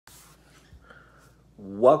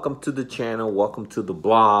Welcome to the channel. Welcome to the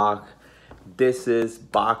blog. This is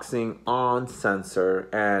Boxing Uncensored,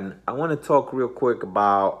 and I want to talk real quick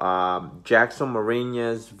about Jackson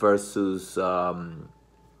Marinez versus Commey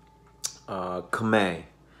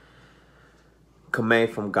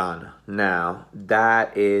from Ghana. Now,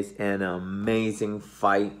 that is an amazing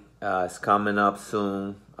fight. It's coming up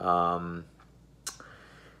soon. Now,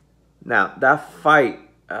 that fight,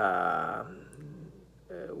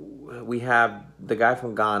 we have the guy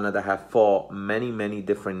from Ghana that have fought many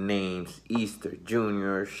different names: Easter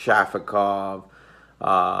Jr., Shafikov.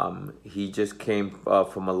 He just came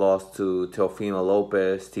from a loss to Teofimo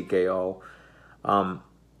Lopez, TKO.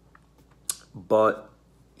 But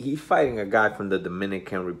he's fighting a guy from the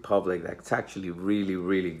Dominican Republic that's actually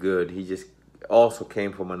really good. He just also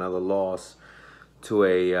came from another loss to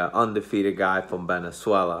a undefeated guy from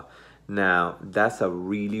Venezuela. Now, that's a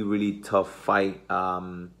really tough fight.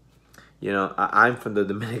 You know, I'm from the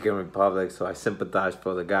Dominican Republic, so I sympathize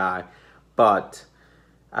for the guy. But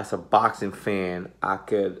as a boxing fan, I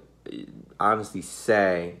could honestly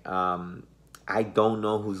say I don't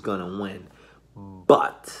know who's going to win.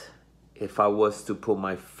 But if I was to put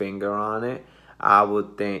my finger on it, I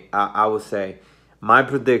would say my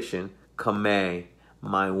prediction, Commey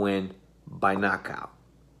might win by knockout.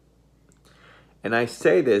 And I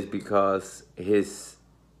say this because his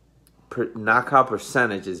knockout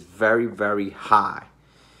percentage is very high.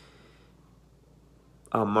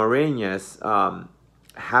 Marinez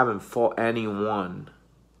haven't fought anyone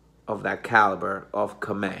of that caliber of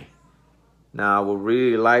Commey. Now, I would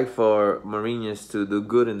really like for Marinez to do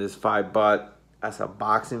good in this fight, but as a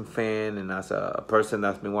boxing fan and as a person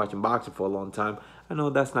that's been watching boxing for a long time, I know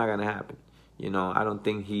that's not gonna happen. You know, I don't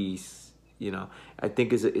think he's, you know, I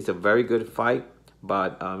think it's a very good fight,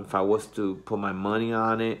 but if I was to put my money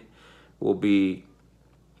on it, will be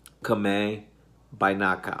Commey by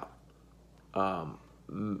knockout,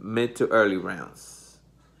 mid to early rounds.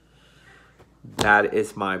 That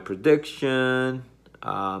is my prediction.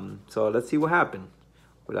 So let's see what happens.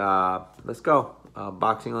 But let's go.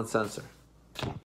 Boxing Uncensored.